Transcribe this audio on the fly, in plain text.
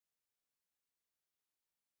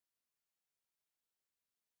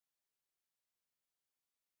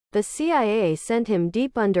The CIA sent him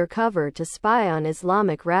deep undercover to spy on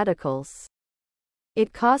Islamic radicals.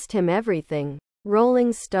 It cost him everything.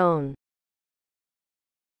 Rolling Stone.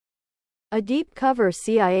 A deep-cover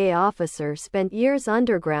CIA officer spent years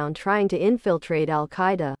underground trying to infiltrate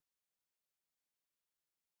Al-Qaeda.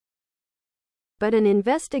 But an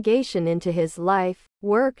investigation into his life,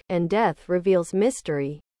 work, and death reveals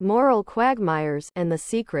mystery, moral quagmires, and the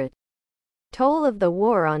secret toll of the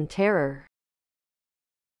war on terror.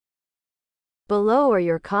 Below are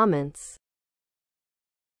your comments.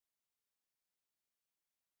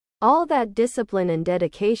 All that discipline and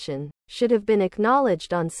dedication should have been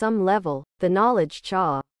acknowledged on some level. The knowledge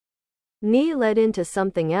Ni led into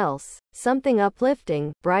something else, something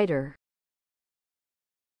uplifting, brighter.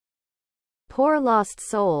 Poor lost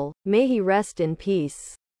soul, may he rest in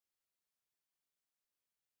peace.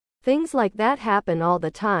 Things like that happen all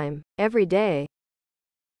the time, every day.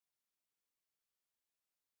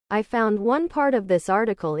 I found one part of this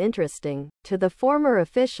article interesting. To the former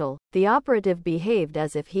official, the operative behaved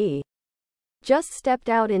as if he just stepped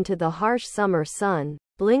out into the harsh summer sun,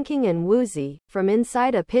 blinking and woozy, from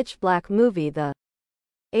inside a pitch-black movie. The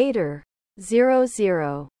 800.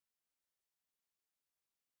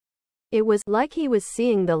 It was like he was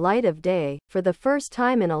seeing the light of day, for the first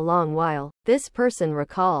time in a long while, this person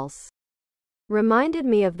recalls. Reminded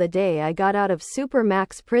me of the day I got out of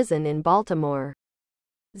Supermax prison in Baltimore.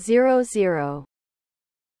 00.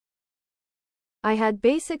 I had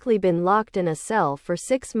basically been locked in a cell for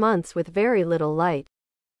 6 months with very little light.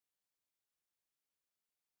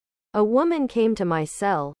 A woman came to my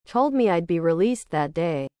cell, told me I'd be released that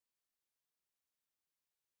day.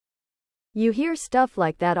 You hear stuff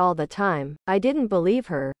like that all the time. I didn't believe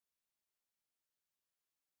her.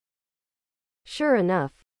 Sure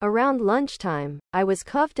enough, around lunchtime, I was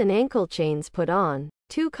cuffed and ankle chains put on.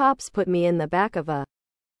 2 cops put me in the back of a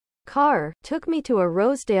car, took me to a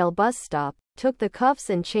Rosedale bus stop, took the cuffs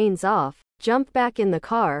and chains off, jumped back in the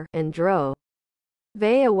car, and drove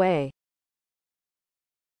away.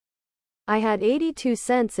 I had 82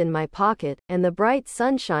 cents in my pocket, and the bright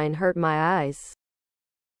sunshine hurt my eyes.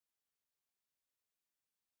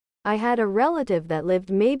 I had a relative that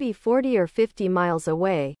lived maybe 40 or 50 miles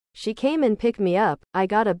away. She came and picked me up. I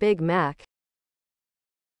got a Big Mac.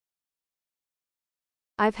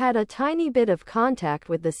 I've had a tiny bit of contact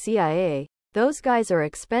with the CIA. Those guys are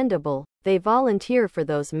expendable. They volunteer for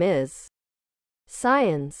those Ms.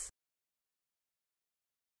 Science.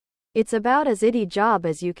 It's about as itty job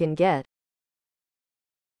as you can get.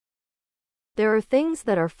 There are things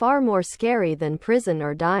that are far more scary than prison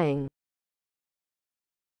or dying.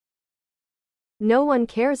 No one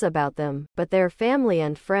cares about them, but their family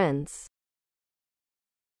and friends.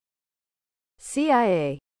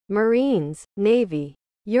 CIA, Marines, Navy.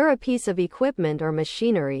 You're a piece of equipment or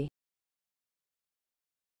machinery.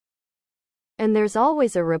 And there's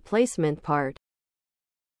always a replacement part.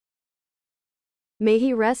 May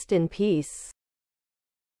he rest in peace.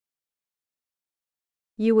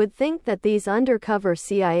 You would think that these undercover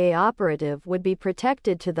CIA operative would be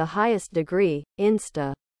protected to the highest degree.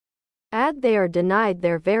 They are denied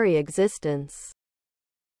their very existence.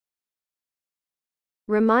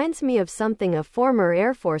 Reminds me of something a former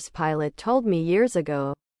Air Force pilot told me years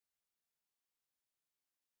ago.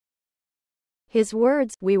 His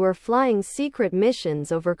words, we were flying secret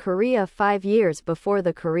missions over Korea 5 years before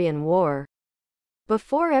the Korean War.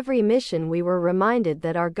 Before every mission we were reminded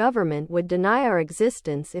that our government would deny our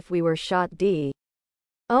existence if we were shot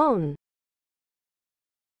down.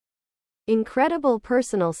 Incredible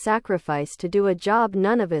personal sacrifice to do a job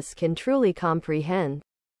none of us can truly comprehend.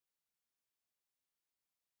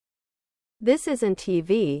 This isn't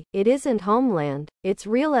TV, it isn't Homeland, it's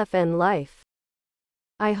real FN life.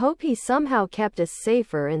 I hope he somehow kept us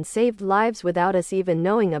safer and saved lives without us even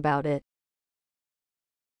knowing about it.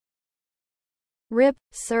 RIP,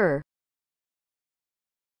 sir.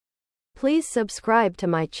 Please subscribe to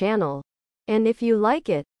my channel. And if you like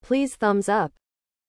it, please thumbs up.